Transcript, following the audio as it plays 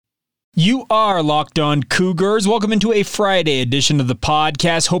You are Locked On Cougars. Welcome into a Friday edition of the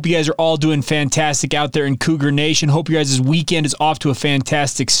podcast. Hope you guys are all doing fantastic out there in Cougar Nation. Hope you guys' weekend is off to a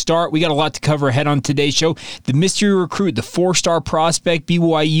fantastic start. We got a lot to cover ahead on today's show. The mystery recruit, the four-star prospect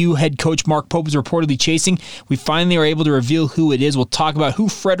BYU head coach Mark Pope is reportedly chasing. We finally are able to reveal who it is. We'll talk about who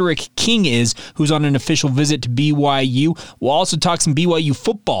Frederick King is, who's on an official visit to BYU. We'll also talk some BYU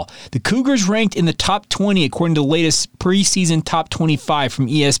football. The Cougars ranked in the top 20 according to the latest preseason top 25 from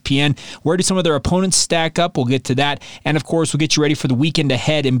ESPN. Where do some of their opponents stack up? We'll get to that. And of course, we'll get you ready for the weekend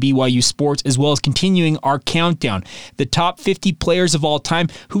ahead in BYU sports, as well as continuing our countdown. The top 50 players of all time,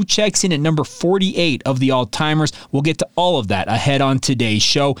 who checks in at number 48 of the all-timers. We'll get to all of that ahead on today's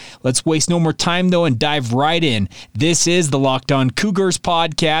show. Let's waste no more time, though, and dive right in. This is the Locked On Cougars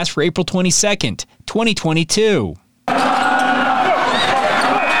podcast for April 22nd, 2022.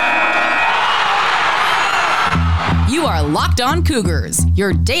 You are Locked On Cougars,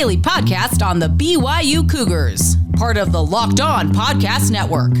 your daily podcast on the BYU Cougars, part of the Locked On Podcast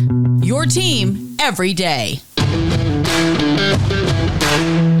Network. Your team every day.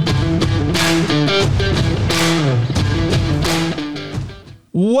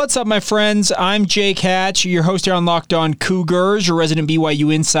 What's up, my friends? I'm Jake Hatch, your host here on Locked On Cougars, your resident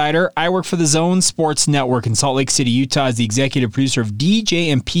BYU insider. I work for the Zone Sports Network in Salt Lake City, Utah, as the executive producer of DJ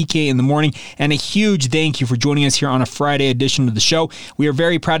and PK in the Morning, and a huge thank you for joining us here on a Friday edition of the show. We are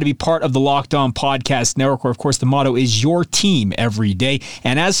very proud to be part of the Locked On Podcast Network, where, of course, the motto is your team every day,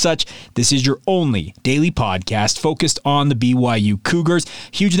 and as such, this is your only daily podcast focused on the BYU Cougars.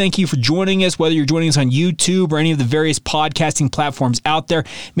 Huge thank you for joining us, whether you're joining us on YouTube or any of the various podcasting platforms out there.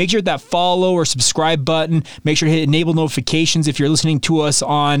 Make sure to hit that follow or subscribe button. Make sure to hit enable notifications if you're listening to us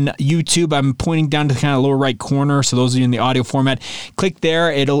on YouTube. I'm pointing down to the kind of lower right corner, so those of you in the audio format, click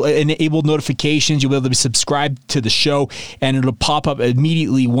there. It'll enable notifications. You'll be able to be subscribed to the show, and it'll pop up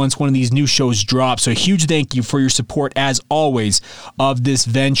immediately once one of these new shows drops. So a huge thank you for your support, as always, of this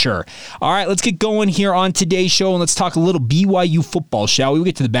venture. All right, let's get going here on today's show, and let's talk a little BYU football, shall we? We'll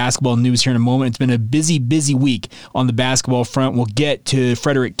get to the basketball news here in a moment. It's been a busy, busy week on the basketball front. We'll get to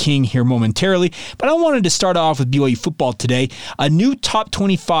Frederick King here momentarily, but I wanted to start off with BYU football today. A new top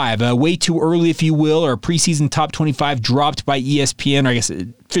 25, way too early, if you will, or a preseason top 25 dropped by ESPN, or I guess it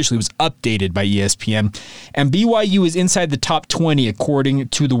officially was updated by ESPN, and BYU is inside the top 20 according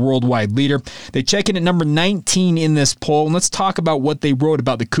to the worldwide leader. They check in at number 19 in this poll, and let's talk about what they wrote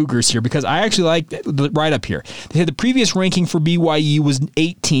about the Cougars here, because I actually like the write-up here. They said the previous ranking for BYU was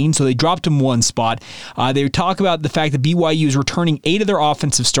 18, so they dropped them one spot. They talk about the fact that BYU is returning 8 of their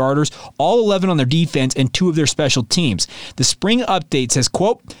offensive starters, all 11 on their defense, and 2 of their special teams. The spring update says,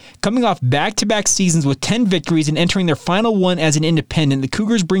 quote, coming off back-to-back seasons with 10 victories and entering their final one as an independent, the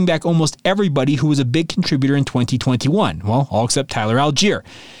Cougars bring back almost everybody who was a big contributor in 2021. Well, all except Tyler Algier.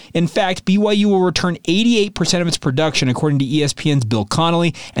 In fact, BYU will return 88% of its production, according to ESPN's Bill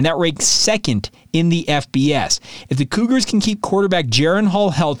Connolly, and that ranks second in the FBS. If the Cougars can keep quarterback Jaren Hall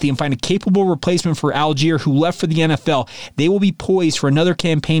healthy and find a capable replacement for Algier, who left for the NFL, they will be poised for another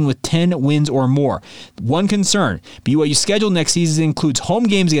campaign with 10 wins or more. One concern, BYU's schedule next season includes home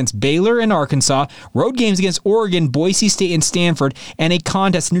games against Baylor and Arkansas, road games against Oregon, Boise State, and Stanford, and a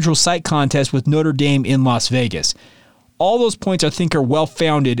neutral site contest with Notre Dame in Las Vegas. All those points I think are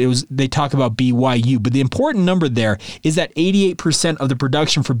well-founded. They talk about BYU, but the important number there is that 88% of the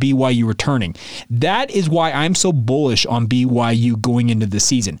production for BYU returning. That is why I'm so bullish on BYU going into the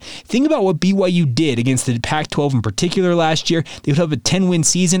season. Think about what BYU did against the Pac-12 in particular last year. They would have a 10-win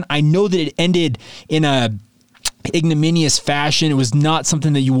season. I know that it ended in a ignominious fashion. It was not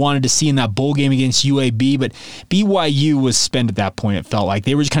something that you wanted to see in that bowl game against UAB, but BYU was spent at that point, it felt like.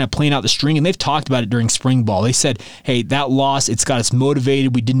 They were just kind of playing out the string, and they've talked about it during spring ball. They said, hey, that loss, it's got us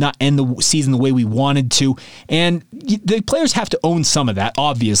motivated. We did not end the season the way we wanted to, and the players have to own some of that,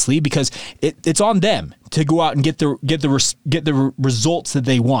 obviously, because it's on them to go out and get the results that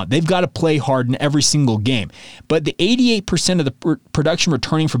they want. They've got to play hard in every single game. But the 88% of the production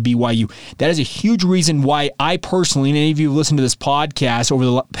returning for BYU, that is a huge reason why I personally, and any of you who listened to this podcast over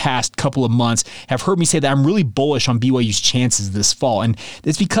the past couple of months, have heard me say that I'm really bullish on BYU's chances this fall. And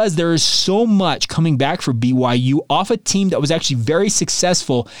it's because there is so much coming back for BYU off a team that was actually very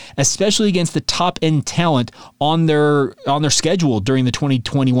successful, especially against the top-end talent on their schedule during the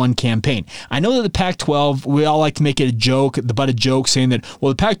 2021 campaign. I know that the Pac-12, we all like to make it a joke, the butt of joke, saying that,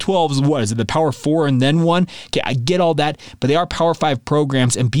 well, the Pac-12 is what? Is it the Power 4 and then 1? Okay, I get all that, but they are Power 5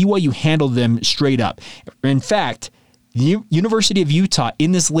 programs, and BYU handled them straight up. In fact, the University of Utah,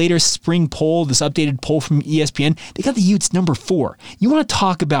 in this later spring poll, this updated poll from ESPN, they got the Utes number 4. You want to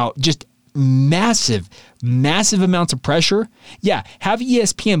talk about just massive amounts of pressure, yeah, have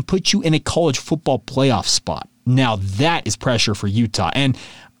ESPN put you in a college football playoff spot. Now that is pressure for Utah. And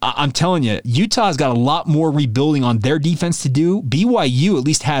I'm telling you, Utah's got a lot more rebuilding on their defense to do. BYU at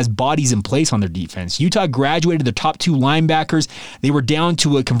least has bodies in place on their defense. Utah graduated their top 2 linebackers. They were down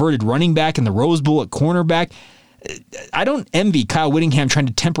to a converted running back in the Rose Bowl at cornerback. I don't envy Kyle Whittingham trying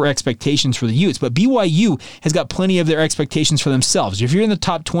to temper expectations for the Utes, but BYU has got plenty of their expectations for themselves. If you're in the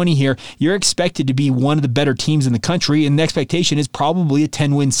top 20 here, you're expected to be one of the better teams in the country, and the expectation is probably a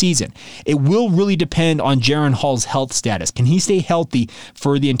 10-win season. It will really depend on Jaren Hall's health status. Can he stay healthy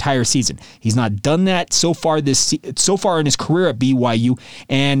for the entire season? He's not done that so far in his career at BYU,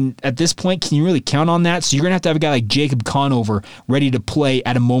 and at this point, can you really count on that? So you're going to have a guy like Jacob Conover ready to play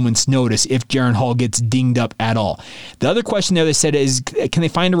at a moment's notice if Jaren Hall gets dinged up at all. The other question there they said is, can they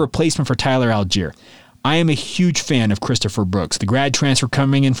find a replacement for Tyler Algier? I am a huge fan of Christopher Brooks, the grad transfer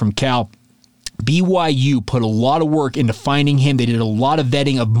coming in from Cal. BYU put a lot of work into finding him. They did a lot of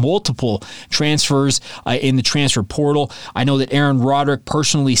vetting of multiple transfers in the transfer portal. I know that Aaron Roderick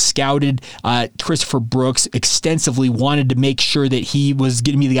personally scouted Christopher Brooks extensively, wanted to make sure that he was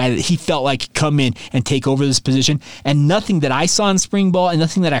going to be the guy that he felt like could come in and take over this position. And nothing that I saw in spring ball and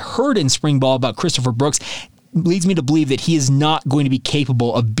nothing that I heard in spring ball about Christopher Brooks leads me to believe that he is not going to be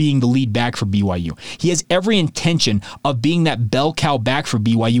capable of being the lead back for BYU. He has every intention of being that bell cow back for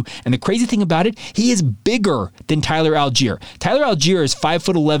BYU, and the crazy thing about it, he is bigger than Tyler Algier. Tyler Algier is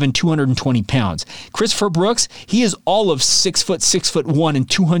 5'11", 220 pounds. Christopher Brooks, he is all of 6 foot, 6'1", and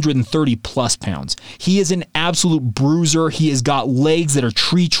 230 plus pounds. He is an absolute bruiser. He has got legs that are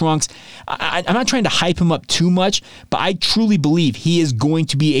tree trunks. I'm not trying to hype him up too much, but I truly believe he is going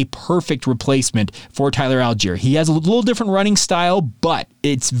to be a perfect replacement for Tyler Algier. He has a little different running style, but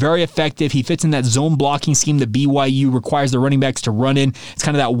it's very effective. He fits in that zone blocking scheme that BYU requires the running backs to run in. It's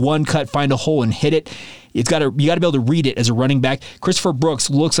kind of that one cut, find a hole, and hit it. You got to be able to read it as a running back. Christopher Brooks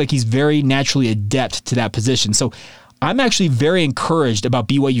looks like he's very naturally adept to that position. So I'm actually very encouraged about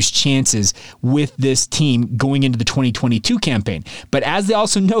BYU's chances with this team going into the 2022 campaign. But as they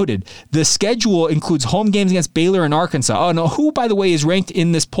also noted, the schedule includes home games against Baylor and Arkansas. Oh, no, who, by the way, is ranked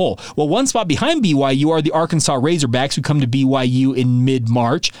in this poll? Well, one spot behind BYU are the Arkansas Razorbacks, who come to BYU in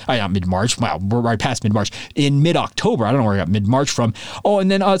mid-March. Not mid-March. Wow, we're right past mid-March. In mid-October. I don't know where I got mid-March from. Oh, and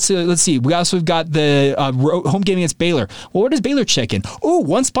then let's see. We also have got the home game against Baylor. Well, where does Baylor check in? Oh,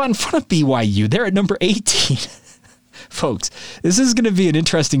 one spot in front of BYU. They're at number 18. Folks, this is going to be an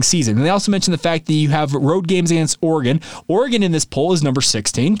interesting season. And they also mentioned the fact that you have road games against Oregon. Oregon in this poll is number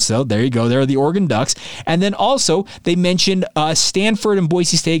 16, so there you go. There are the Oregon Ducks. And then also they mentioned Stanford and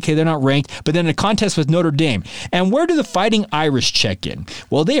Boise State. Okay, they're not ranked, but then a contest with Notre Dame. And where do the Fighting Irish check in?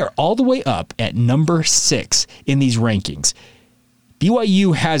 Well, they are all the way up at number 6 in these rankings.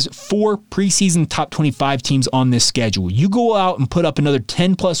 BYU has 4 preseason top 25 teams on this schedule. You go out and put up another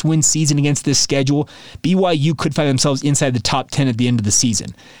 10-plus win season against this schedule, BYU could find themselves inside the top 10 at the end of the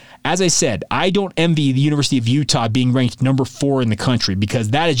season. As I said, I don't envy the University of Utah being ranked number 4 in the country,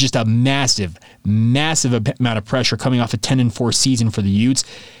 because that is just a massive amount of pressure coming off a 10-4 season for the Utes.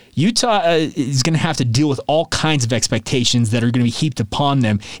 Utah is going to have to deal with all kinds of expectations that are going to be heaped upon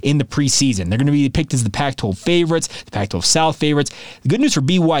them in the preseason. They're going to be picked as the Pac-12 favorites, the Pac-12 South favorites. The good news for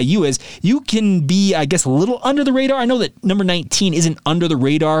BYU is you can be, I guess, a little under the radar. I know that number 19 isn't under the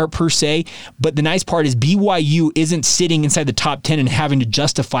radar per se, but the nice part is BYU isn't sitting inside the top 10 and having to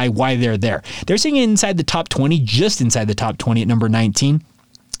justify why they're there. They're sitting inside the top 20, just inside the top 20 at number 19.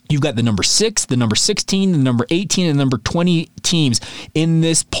 You've got the number 6, the number 16, the number 18, and the number 20 teams in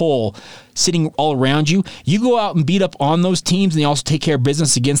this poll sitting all around you. You go out and beat up on those teams, and they also take care of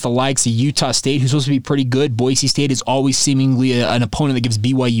business against the likes of Utah State, who's supposed to be pretty good. Boise State is always seemingly an opponent that gives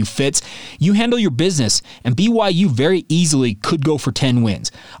BYU fits. You handle your business, and BYU very easily could go for 10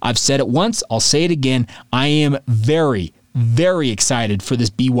 wins. I've said it once, I'll say it again. I am very excited for this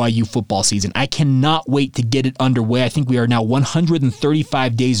BYU football season. I cannot wait to get it underway. I think we are now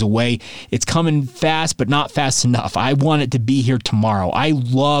 135 days away. It's coming fast, but not fast enough. I want it to be here tomorrow. I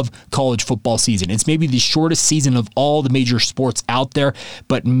love college football season. It's maybe the shortest season of all the major sports out there,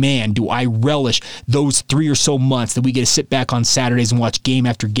 but man, do I relish those 3 or so months that we get to sit back on Saturdays and watch game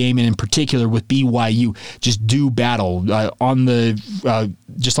after game, and in particular with BYU, just do battle on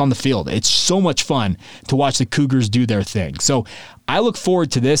the field. It's so much fun to watch the Cougars do their thing. So I look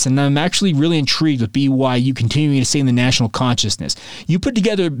forward to this, and I'm actually really intrigued with BYU continuing to stay in the national consciousness. You put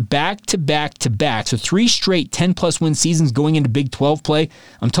together back-to-back-to-back, so 3 straight 10-plus win seasons going into Big 12 play.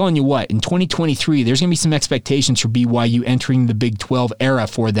 I'm telling you what, in 2023, there's going to be some expectations for BYU entering the Big 12 era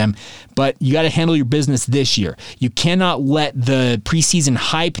for them, but you got to handle your business this year. You cannot let the preseason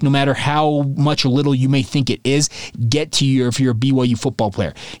hype, no matter how much or little you may think it is, get to you if you're a BYU football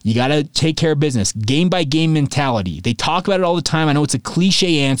player. You got to take care of business. Game-by-game mentality. They talk about it all the time. I know it's a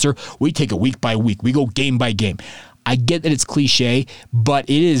cliche answer. We take it week by week. We go game by game. I get that it's cliche, but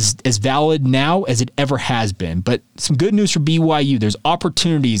it is as valid now as it ever has been. But some good news for BYU. There's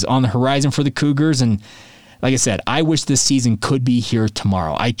opportunities on the horizon for the Cougars, and like I said, I wish this season could be here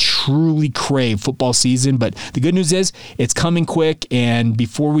tomorrow. I truly crave football season, but the good news is it's coming quick, and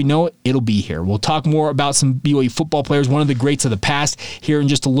before we know it, it'll be here. We'll talk more about some BYU football players, one of the greats of the past, here in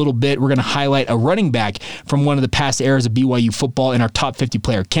just a little bit. We're going to highlight a running back from one of the past eras of BYU football in our top 50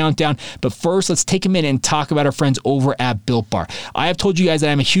 player countdown. But first, let's take a minute and talk about our friends over at Built Bar. I have told you guys that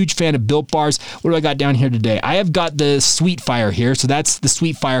I'm a huge fan of Built Bars. What do I got down here today? I have got the Sweet Fire here, so that's the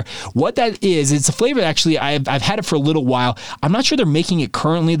Sweet Fire. What that is, it's a flavor actually I've had it for a little while. I'm not sure they're making it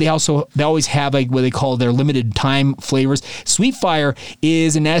currently. They always have like what they call their limited time flavors. Sweet Fire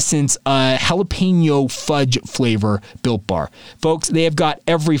is in essence a jalapeno fudge flavor Built Bar. Folks, they have got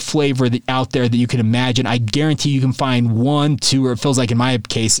every flavor out there that you can imagine. I guarantee you can find 1, 2, or it feels like in my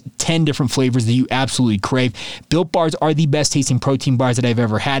case, 10 different flavors that you absolutely crave. Built Bars are the best tasting protein bars that I've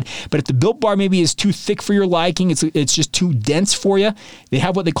ever had. But if the Built Bar maybe is too thick for your liking, it's just too dense for you, they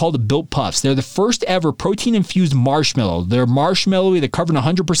have what they call the Built Puffs. They're the first ever protein infused marshmallow. They're marshmallowy. They're covered in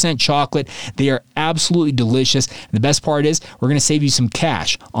 100% chocolate. They are absolutely delicious. And the best part is we're going to save you some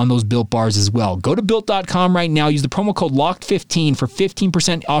cash on those Built Bars as well. Go to Built.com right now. Use the promo code LOCKED15 for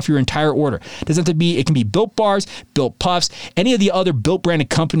 15% off your entire order. It doesn't have to be, it can be Built Bars, Built Puffs, any of the other Built branded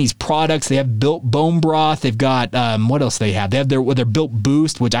companies' products. They have Built Bone Broth. They've got, what else do they have? They have their Built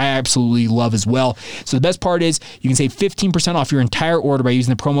Boost, which I absolutely love as well. So the best part is you can save 15% off your entire order by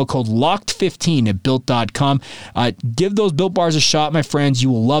using the promo code LOCKED15 at Built.com. Give those Built Bars a shot, my friends. You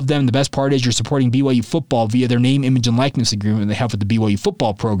will love them. The best part is you're supporting BYU football via their name, image, and likeness agreement they have with the BYU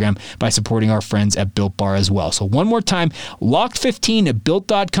football program by supporting our friends at Built Bar as well. So one more time, Locked15 at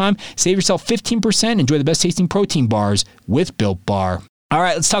Built.com. Save yourself 15%. Enjoy the best tasting protein bars with Built Bar. All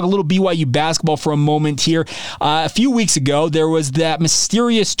right, let's talk a little BYU basketball for a moment here. A few weeks ago, there was that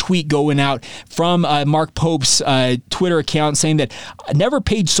mysterious tweet going out from Mark Pope's Twitter account saying that I never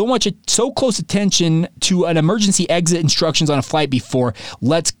paid so close attention to an emergency exit instructions on a flight before.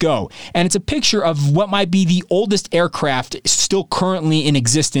 Let's go. And it's a picture of what might be the oldest aircraft still currently in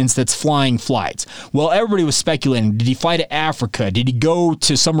existence that's flying flights. Well, everybody was speculating. Did he fly to Africa? Did he go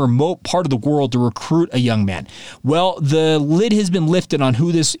to some remote part of the world to recruit a young man? Well, the lid has been lifted on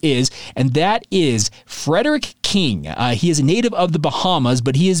who this is, and that is Frederick King. He is a native of the Bahamas,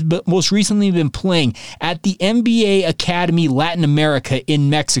 but he has most recently been playing at the NBA Academy Latin America in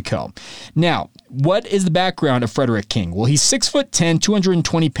Mexico. Now, what is the background of Frederick King? Well, he's 6'10",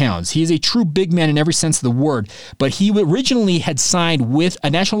 220 pounds. He is a true big man in every sense of the word, but he originally had signed with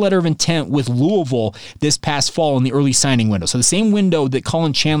a national letter of intent with Louisville this past fall in the early signing window. So the same window that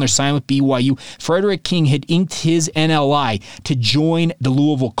Colin Chandler signed with BYU, Frederick King had inked his NLI to join the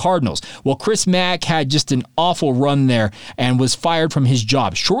Louisville Cardinals. Well, Chris Mack had just an awful run there and was fired from his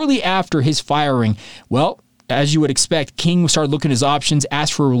job. Shortly after his firing, well, as you would expect, King started looking at his options,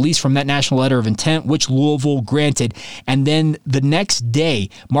 asked for a release from that national letter of intent, which Louisville granted. And then the next day,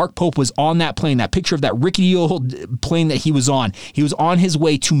 Mark Pope was on that plane, that picture of that rickety old plane that he was on. He was on his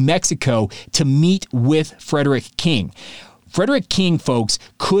way to Mexico to meet with Frederick King. Frederick King, folks,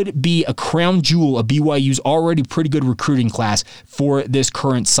 could be a crown jewel of BYU's already pretty good recruiting class for this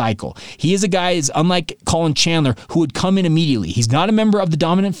current cycle. He is a guy, is unlike Colin Chandler, who would come in immediately. He's not a member of the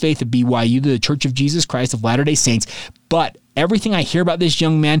dominant faith of BYU, the Church of Jesus Christ of Latter-day Saints, but everything I hear about this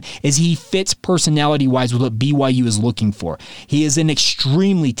young man is he fits personality-wise with what BYU is looking for. He is an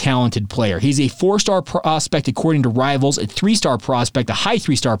extremely talented player. He's a 4-star prospect according to Rivals, a 3-star prospect, a high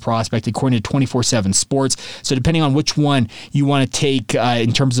 3-star prospect according to 24/7 Sports. So depending on which one you want to take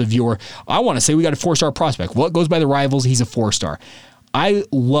in terms of I want to say we got a 4-star prospect. Well, it goes by the Rivals, he's a 4-star. I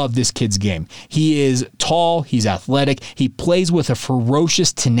love this kid's game. He is tall, he's athletic, he plays with a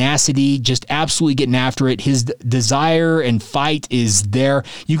ferocious tenacity, just absolutely getting after it. His desire and fight is there.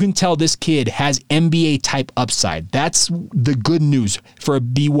 You can tell this kid has NBA type upside. That's the good news for a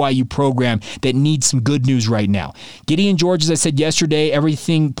BYU program that needs some good news right now. Gideon George, as I said yesterday,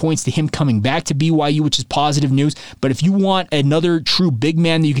 everything points to him coming back to BYU, which is positive news. But if you want another true big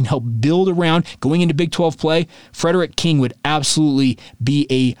man that you can help build around going into Big 12 play, Frederick King would absolutely be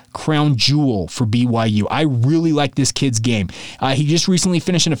a crown jewel for BYU. I really like this kid's game. He just recently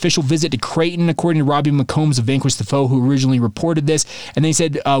finished an official visit to Creighton, according to Robbie McCombs of Vanquish the Foe, who originally reported this. And they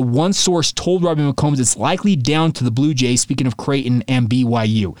said one source told Robbie McCombs it's likely down to the Blue Jays, speaking of Creighton and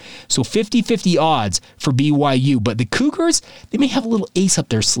BYU. So 50-50 odds for BYU. But the Cougars, they may have a little ace up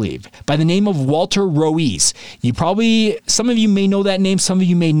their sleeve by the name of Walter Ruiz. Some of you may know that name, some of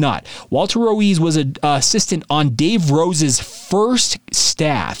you may not. Walter Ruiz was an assistant on Dave Rose's first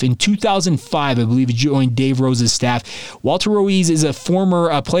staff. In 2005, I believe he joined Dave Rose's staff. Walter Ruiz is a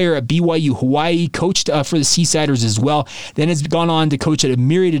former player at BYU Hawaii, coached for the Seasiders as well, then has gone on to coach at a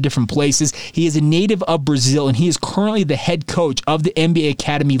myriad of different places. He is a native of Brazil, and he is currently the head coach of the NBA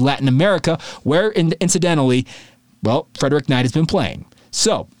Academy Latin America, where, incidentally, Frederick Knight has been playing.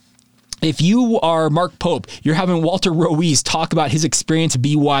 So, if you are Mark Pope, you're having Walter Ruiz talk about his experience at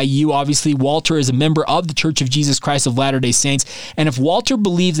BYU. Obviously, Walter is a member of the Church of Jesus Christ of Latter-day Saints. And if Walter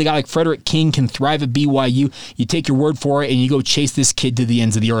believes a guy like Frederick King can thrive at BYU, you take your word for it and you go chase this kid to the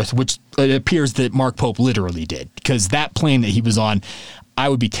ends of the earth, which it appears that Mark Pope literally did. Because that plane that he was on, I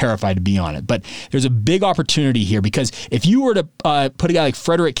would be terrified to be on it. But there's a big opportunity here, because if you were to put a guy like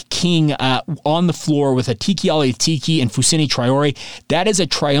Frederick King on the floor with a Tiki Ali Tiki and Fousseyni Traore, that is a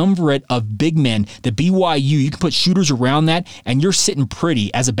triumvirate of big men. The BYU, you can put shooters around that, and you're sitting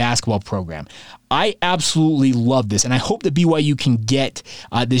pretty as a basketball program. I absolutely love this, and I hope that BYU can get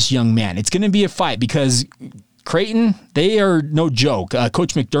this young man. It's going to be a fight, because Creighton, they are no joke.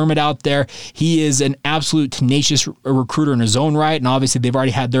 Coach McDermott out there, he is an absolute tenacious recruiter in his own right, and obviously they've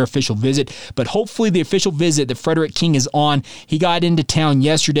already had their official visit, but hopefully the official visit that Frederick King is on, he got into town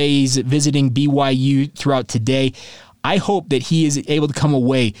yesterday, he's visiting BYU throughout today. I hope that he is able to come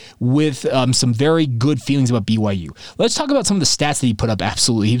away with some very good feelings about BYU. Let's talk about some of the stats that he put up.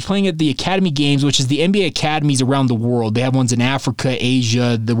 Absolutely. He was playing at the Academy Games, which is the NBA academies around the world. They have ones in Africa,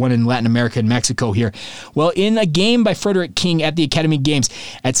 Asia, the one in Latin America and Mexico here. Well, in a game by Frederick King at the Academy Games,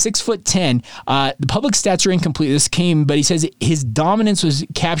 at 6'10", the public stats are incomplete. This came, but he says his dominance was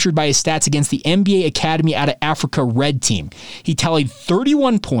captured by his stats against the NBA Academy out of Africa Red Team. He tallied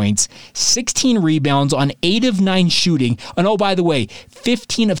 31 points, 16 rebounds on 8 of 9 shooting, and oh, by the way,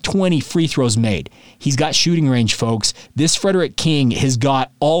 15 of 20 free throws made. He's got shooting range, folks. This Frederick King has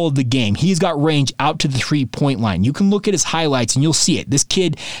got all of the game. He's got range out to the three-point line. You can look at his highlights and you'll see it. This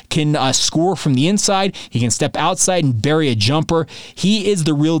kid can score from the inside. He can step outside and bury a jumper. He is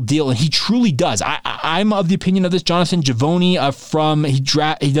the real deal, and he truly does. I'm of the opinion of this. Jonathan Givony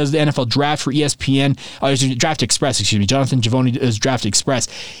he does the NFL draft for ESPN, Draft Express, excuse me. Jonathan Givony does Draft Express.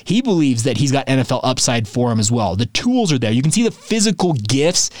 He believes that he's got NFL upside for him as well. The tools are there. You can see the physical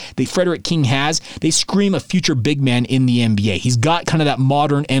gifts that Frederick King has. They scream a future big man in the NBA. He's got kind of that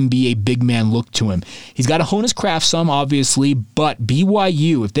modern NBA big man look to him. He's got to hone his craft some, obviously, but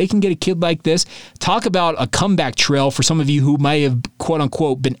BYU, if they can get a kid like this, talk about a comeback trail for some of you who might have,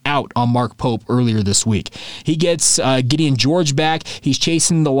 quote-unquote, been out on Mark Pope earlier this week. He gets Gideon George back. He's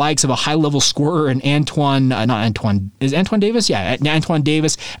chasing the likes of a high-level scorer and Antoine Davis? Yeah, Antoine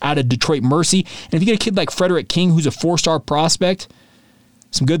Davis out of Detroit Mercy. And if you get a kid like Frederick King, who's a 4-star prospect,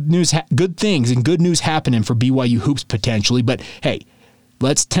 some good news, good things and good news happening for BYU hoops potentially. But hey,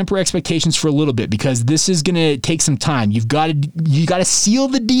 let's temper expectations for a little bit, because this is going to take some time. You got to seal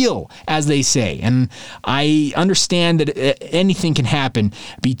the deal, as they say. And I understand that anything can happen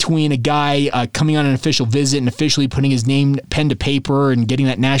between a guy coming on an official visit and officially putting his name pen to paper and getting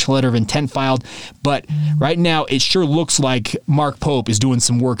that national letter of intent filed. But right now, it sure looks like Mark Pope is doing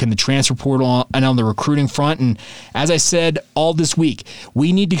some work in the transfer portal and on the recruiting front. And as I said all this week,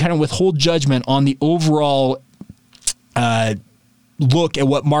 we need to kind of withhold judgment on the overall look at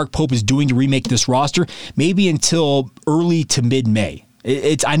what Mark Pope is doing to remake this roster, maybe until early to mid-May.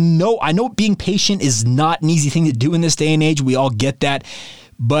 I know being patient is not an easy thing to do in this day and age. We all get that.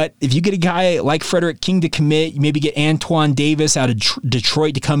 But if you get a guy like Frederick King to commit, you maybe get Antoine Davis out of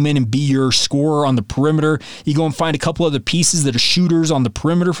Detroit to come in and be your scorer on the perimeter. You go and find a couple other pieces that are shooters on the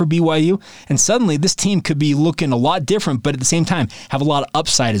perimeter for BYU, and suddenly this team could be looking a lot different, but at the same time have a lot of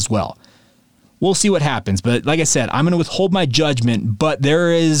upside as well. we'll see what happens. But like I said, I'm going to withhold my judgment, but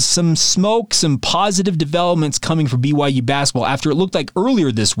there is some smoke, some positive developments coming for BYU basketball after it looked like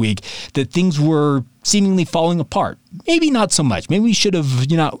earlier this week that things were seemingly falling apart. Maybe not so much. Maybe we should have,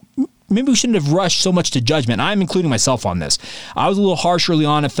 maybe we shouldn't have rushed so much to judgment. I'm including myself on this. I was a little harsh early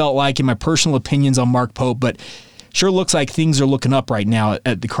on, it felt like, in my personal opinions on Mark Pope, but sure looks like things are looking up right now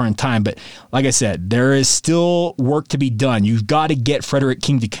at the current time. But like I said, there is still work to be done. You've got to get Frederick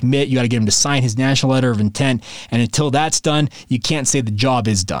King to commit. You got to get him to sign his national letter of intent. And until that's done, you can't say the job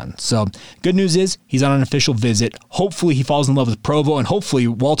is done. So good news is he's on an official visit. Hopefully he falls in love with Provo, and hopefully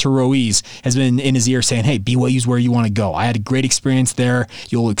Walter Ruiz has been in his ear saying, hey, BYU's where you want to go. I had a great experience there.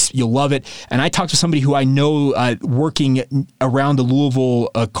 You'll love it. And I talked to somebody who I know working around the Louisville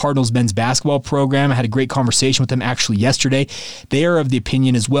Cardinals men's basketball program. I had a great conversation with them actually yesterday. They are of the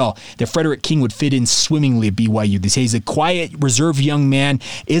opinion as well that Frederick King would fit in swimmingly at BYU. They say he's a quiet, reserved young man,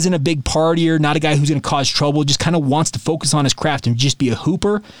 isn't a big partier, not a guy who's going to cause trouble, just kind of wants to focus on his craft and just be a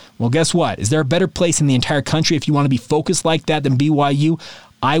hooper. Well, guess what? Is there a better place in the entire country if you want to be focused like that than BYU?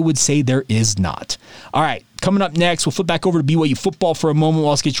 I would say there is not. All right. Coming up next, we'll flip back over to BYU football for a moment. We'll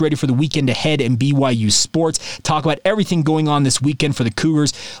also get you ready for the weekend ahead in BYU sports. Talk about everything going on this weekend for the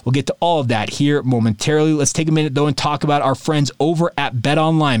Cougars. We'll get to all of that here momentarily. Let's take a minute, though, and talk about our friends over at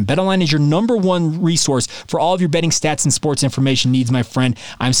BetOnline. BetOnline is your number one resource for all of your betting stats and sports information needs, my friend.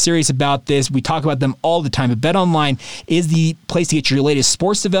 I'm serious about this. We talk about them all the time, but BetOnline is the place to get your latest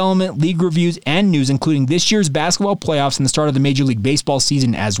sports development, league reviews, and news, including this year's basketball playoffs and the start of the Major League Baseball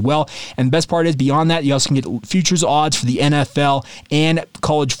season as well. And the best part is, beyond that, you also can get futures odds for the NFL and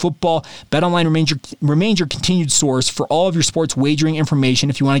college football. BetOnline remains your continued source for all of your sports wagering information.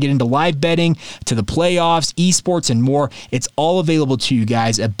 If you want to get into live betting, to the playoffs, esports, and more, it's all available to you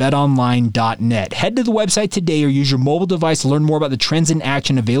guys at betonline.net. Head to the website today or use your mobile device to learn more about the trends in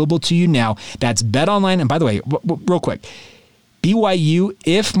action available to you now. That's BetOnline. And by the way, real quick, BYU,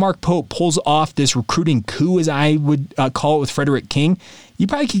 if Mark Pope pulls off this recruiting coup, as I would call it, with Frederick King, you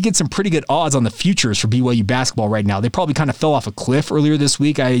probably could get some pretty good odds on the futures for BYU basketball right now. They probably kind of fell off a cliff earlier this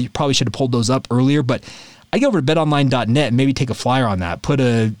week. I probably should have pulled those up earlier, but I go over to betonline.net and maybe take a flyer on that, put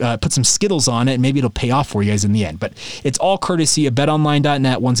some Skittles on it, and maybe it'll pay off for you guys in the end. But it's all courtesy of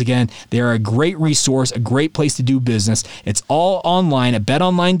betonline.net. Once again, they're a great resource, a great place to do business. It's all online at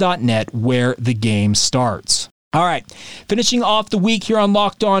betonline.net, where the game starts. All right, finishing off the week here on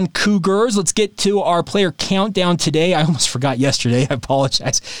Locked On Cougars, let's get to our player countdown today. I almost forgot yesterday. I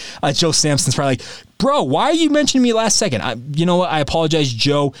apologize. Joe Sampson's probably like, bro, why are you mentioning me last second? You know what? I apologize,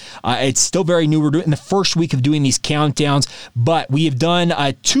 Joe. It's still very new. We're in the first week of doing these countdowns, but we have done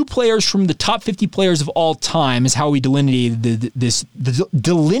 2 players from the top 50 players of all time is how we delineated this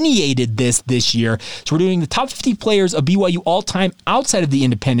year. So we're doing the top 50 players of BYU all time outside of the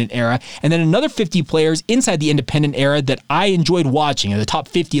independent era, and then another 50 players inside the independent era that I enjoyed watching, the top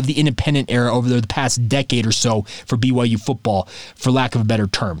 50 of the independent era over the past decade or so for BYU football, for lack of a better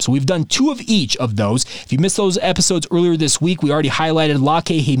term. So we've done 2 of each of those. If you missed those episodes earlier this week, we already highlighted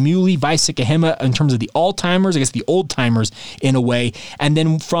Lake Hemuli, Vaisakahema in terms of the all-timers, I guess the old-timers in a way. And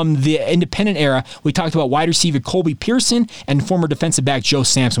then from the independent era, we talked about wide receiver Colby Pearson and former defensive back Joe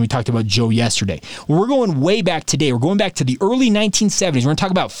Sampson. We talked about Joe yesterday. Well, we're going way back today. We're going back to the early 1970s. We're going to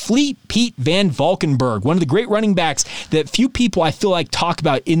talk about Fleet Pete Van Valkenburg, one of the great running backs that few people I feel like talk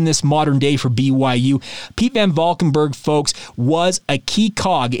about in this modern day for BYU. Pete Van Valkenburg, folks, was a key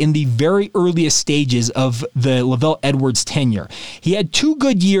cog in the very earliest stages of the Lavelle Edwards tenure. He had 2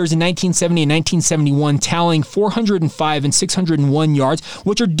 good years in 1970 and 1971, tallying 405 and 601 yards,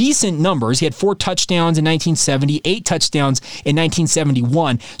 which are decent numbers. He had 4 touchdowns in 1970, 8 touchdowns in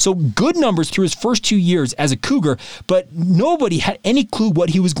 1971. So good numbers through his first 2 years as a Cougar, but nobody had any clue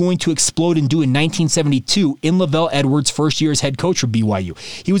what he was going to explode and do in 1972 in Lavelle Edwards' first year as head coach for BYU.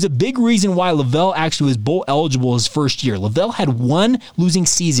 He was a big reason why Lavelle actually was bowl eligible his first year. Lavelle had 1 losing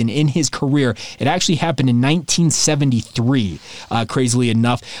season in his career. It actually happened in 1973, crazily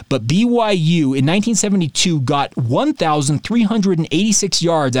enough. But BYU in 1972 got 1,386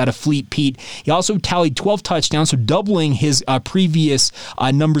 yards out of Fleet Pete. He also tallied 12 touchdowns, so doubling his previous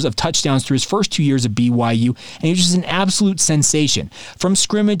numbers of touchdowns through his first 2 years at BYU. And he was just an absolute sensation. From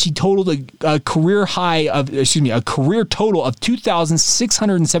scrimmage, he totaled a career total of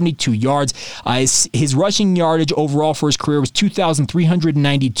 2,672 yards. His rushing yardage overall for his career was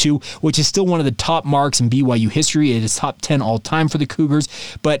 2,392, which is still one of the top marks in BYU history. It is top 10 all time for the Cougars.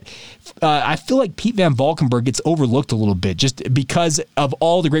 But I feel like Pete Van Valkenburg gets overlooked a little bit just because of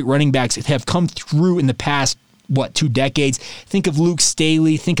all the great running backs that have come through in the past 2 decades. Think of Luke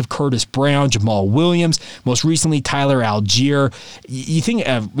Staley, think of Curtis Brown, Jamal Williams, most recently Tyler Algier. You think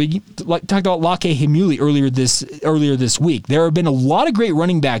we talked about Lake Himuli earlier this week. There have been a lot of great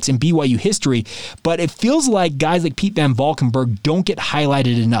running backs in BYU history, but it feels like guys like Pete Van Valkenburg don't get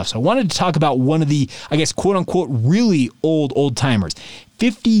highlighted enough. So I wanted to talk about one of the, I guess, quote unquote, really old timers.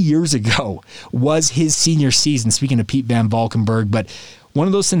 50 years ago was his senior season, speaking of Pete Van Valkenburg, but one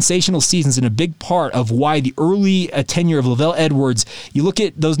of those sensational seasons and a big part of why the early tenure of LaVell Edwards, you look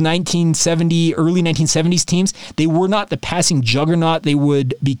at those early 1970s teams, they were not the passing juggernaut they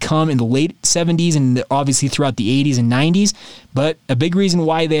would become in the late 70s and obviously throughout the 80s and 90s. But a big reason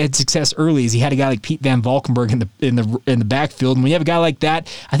why they had success early is he had a guy like Pete Van Valkenburg in the backfield. And when you have a guy like that,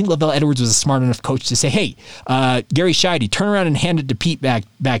 I think LaVell Edwards was a smart enough coach to say, hey, Gary Scheide, turn around and hand it to Pete back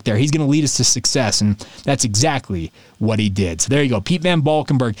there. He's going to lead us to success. And that's exactly what he did. So there you go. Pete Van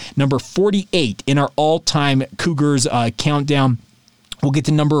Valkenburg, number 48 in our all-time Cougars countdown. We'll get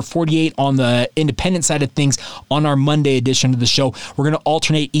to number 48 on the independent side of things on our Monday edition of the show. We're going to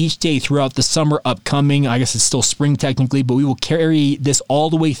alternate each day throughout the summer upcoming. I guess it's still spring technically, but we will carry this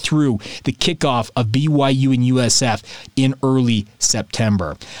all the way through the kickoff of BYU and USF in early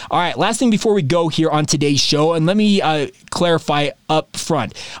September. All right, last thing before we go here on today's show, and let me clarify up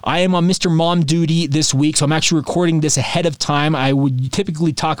front. I am on Mr. Mom duty this week, so I'm actually recording this ahead of time. I would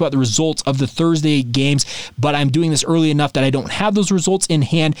typically talk about the results of the Thursday games, but I'm doing this early enough that I don't have those results in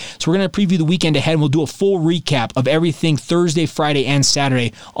hand. So we're going to preview the weekend ahead, and we'll do a full recap of everything Thursday, Friday, and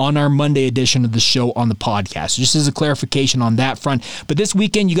Saturday on our Monday edition of the show on the podcast. So just as a clarification on that front. But this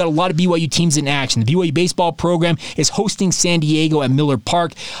weekend, you got a lot of BYU teams in action. The BYU baseball program is hosting San Diego at Miller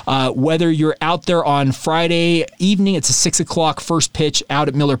Park. Whether you're out there on Friday evening, it's a 6 o'clock first pitch out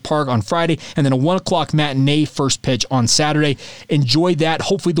at Miller Park on Friday, and then a 1 o'clock matinee first pitch on Saturday. Enjoy that.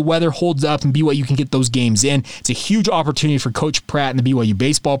 Hopefully the weather holds up and BYU can get those games in. It's a huge opportunity for Coach Pratt and the BYU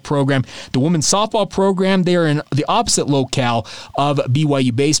baseball program. The women's softball program, they are in the opposite locale of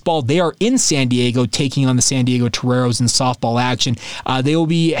BYU baseball. They are in San Diego taking on the San Diego Toreros in softball action. They will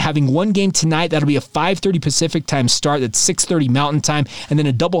be having one game tonight. That'll be a 5:30 Pacific time start. That's 6:30 Mountain time, and then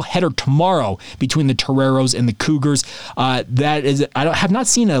a doubleheader tomorrow between the Toreros and the Cougars. That is, I have not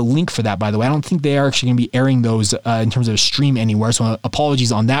seen a link for that, by the way. I don't think they are actually going to be airing those in terms of a stream anywhere. So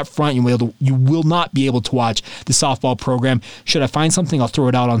apologies on that front. You will not be able to watch the softball program. Should I find something, I'll throw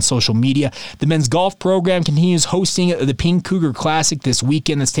it out on social media. The men's golf program continues hosting the Pink Cougar Classic this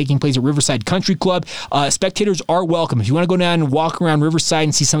weekend that's taking place at Riverside Country Club. Spectators are welcome. If you want to go down and walk around Riverside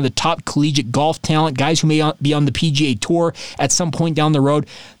and see some of the top collegiate golf talent, guys who may be on the PGA Tour at some point down the road,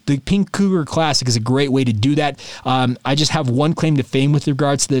 the Pink Cougar Classic is a great way to do that. I just have one claim to fame with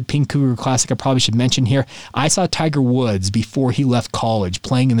regards to the Pink Cougar Classic I probably should mention here. I saw Tiger Woods before he left college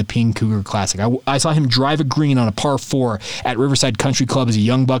playing in the Pink Cougar Classic. I saw him drive a green on a par 4 at Riverside Country Club as a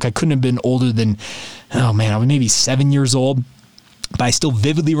young buck. I couldn't have been older than, I was maybe 7 years old. But I still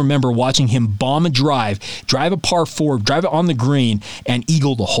vividly remember watching him bomb a drive a par 4, drive it on the green, and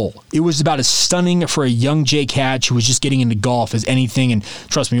eagle the hole. It was about as stunning for a young Jake Hatch who was just getting into golf as anything. And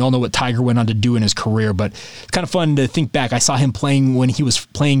trust me, you all know what Tiger went on to do in his career. But it's kind of fun to think back. I saw him playing when he was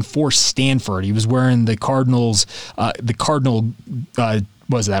playing for Stanford. He was wearing the Cardinals, was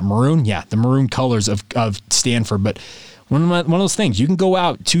that maroon? Yeah, the maroon colors of Stanford. But one of those things, you can go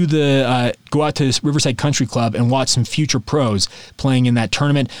out to Riverside Country Club and watch some future pros playing in that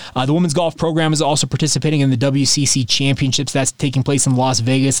tournament. The women's golf program is also participating in the WCC Championships. That's taking place in Las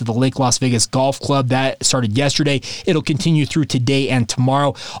Vegas at the Lake Las Vegas Golf Club. That started yesterday. It'll continue through today and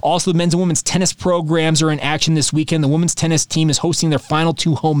tomorrow. Also, the men's and women's tennis programs are in action this weekend. The women's tennis team is hosting their final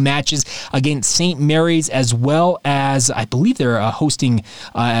 2 home matches against St. Mary's, as well as, I believe they're hosting,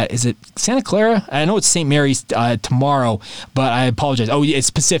 is it Santa Clara? I know it's St. Mary's tomorrow, but I apologize. Oh,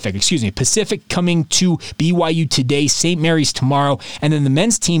 it's Pacific. Excuse me. Pacific coming to BYU today, St. Mary's tomorrow, and then the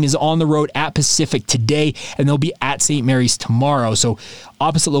men's team is on the road at Pacific today, and they'll be at St. Mary's tomorrow. So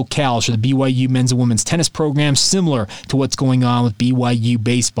opposite locales for the BYU men's and women's tennis program, similar to what's going on with BYU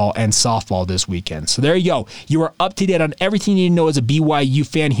baseball and softball this weekend. So there you go. You are up to date on everything you need to know as a BYU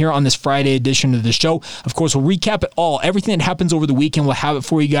fan here on this Friday edition of the show. Of course, we'll recap it all. Everything that happens over the weekend, we'll have it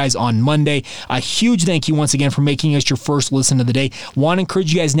for you guys on Monday. A huge thank you once again for making us your first listen of the day. Want to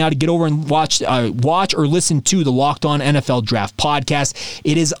encourage you guys now to get over and watch or listen to the Locked On NFL Draft podcast.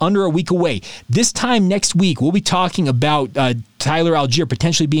 It is under a week away. This time next week, we'll be talking about Tyler Algier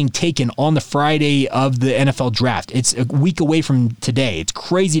potentially being taken on the Friday of the NFL draft. It's a week away from today. It's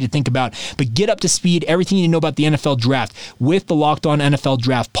crazy to think about, but get up to speed, everything you know about the NFL draft with the Locked On NFL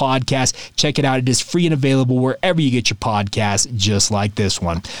Draft podcast. Check it out. It is free and available wherever you get your podcasts, just like this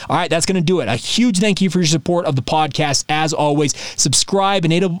one. All right, that's going to do it. A huge thank you for your support of the podcast. As always, subscribe,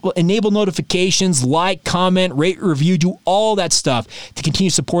 enable notifications, like, comment, rate, review, do all that stuff to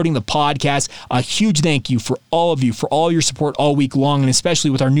continue supporting the podcast. A huge thank you for all of you, for all your support all week long, and especially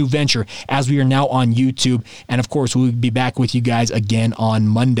with our new venture as we are now on YouTube. And of course, we'll be back with you guys again on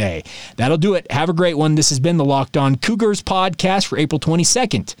Monday. That'll do it. Have a great one. This has been the Locked On Cougars podcast for April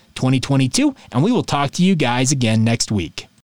 22nd, 2022, and we will talk to you guys again next week.